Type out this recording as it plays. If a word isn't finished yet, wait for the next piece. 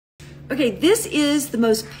Okay, this is the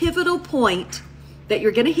most pivotal point that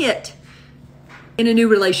you're going to hit in a new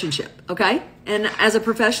relationship, okay? And as a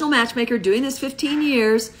professional matchmaker doing this 15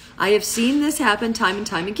 years, I have seen this happen time and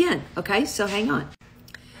time again, okay? So hang on.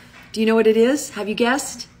 Do you know what it is? Have you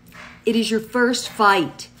guessed? It is your first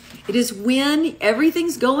fight. It is when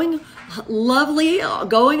everything's going lovely,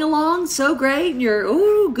 going along so great, and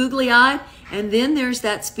you're googly-eyed, and then there's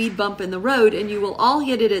that speed bump in the road, and you will all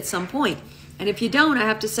hit it at some point. And if you don't, I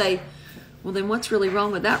have to say, well, then what's really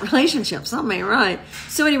wrong with that relationship? Something ain't right.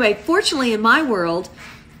 So anyway, fortunately in my world,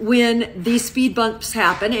 when these speed bumps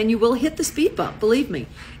happen, and you will hit the speed bump, believe me,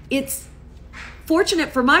 it's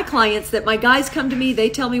fortunate for my clients that my guys come to me, they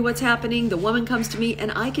tell me what's happening, the woman comes to me,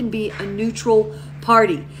 and I can be a neutral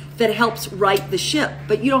party that helps right the ship.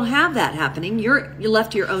 But you don't have that happening. You're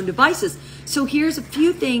left to your own devices. So here's a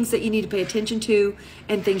few things that you need to pay attention to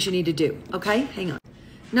and things you need to do. Okay, hang on.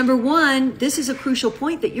 Number one, this is a crucial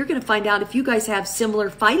point that you're going to find out if you guys have similar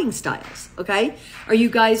fighting styles, okay? Are you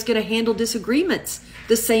guys going to handle disagreements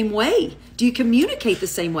the same way? Do you communicate the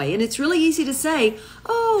same way? And it's really easy to say,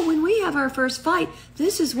 oh, when we have our first fight,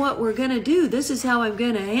 this is what we're going to do. This is how I'm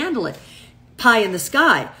going to handle it. Pie in the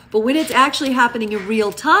sky. But when it's actually happening in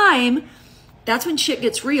real time, that's when shit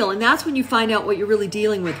gets real. And that's when you find out what you're really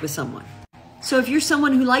dealing with someone. So if you're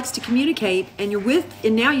someone who likes to communicate and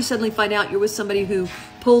now you suddenly find out you're with somebody who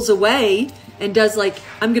pulls away and does like,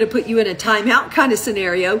 I'm going to put you in a timeout kind of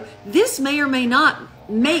scenario, this may or may not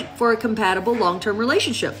make for a compatible long-term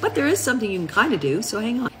relationship. But there is something you can kind of do, so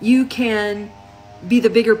hang on. You can be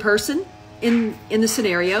the bigger person in the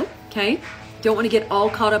scenario, okay? Don't want to get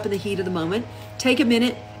all caught up in the heat of the moment. Take a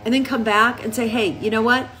minute and then come back and say, hey, you know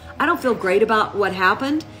what? I don't feel great about what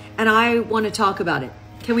happened and I want to talk about it.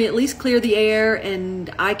 Can we at least clear the air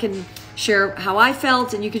and I can share how I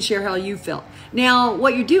felt and you can share how you felt. Now,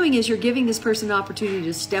 what you're doing is you're giving this person an opportunity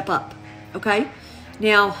to step up, okay?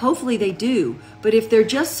 Now, hopefully they do, but if they're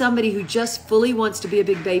just somebody who just fully wants to be a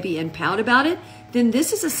big baby and pout about it, then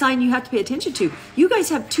this is a sign you have to pay attention to. You guys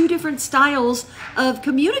have two different styles of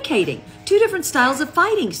communicating, two different styles of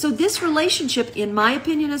fighting. So this relationship, in my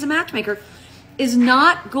opinion as a matchmaker, is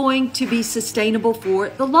not going to be sustainable for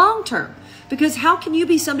the long term. Because how can you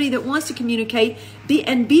be somebody that wants to communicate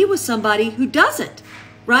and be with somebody who doesn't,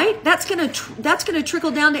 right? That's gonna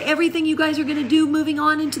trickle down to everything you guys are gonna do moving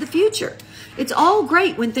on into the future. It's all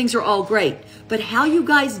great when things are all great, but how you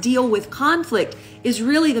guys deal with conflict is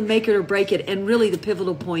really the make it or break it and really the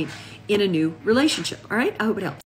pivotal point in a new relationship, all right? I hope it helps.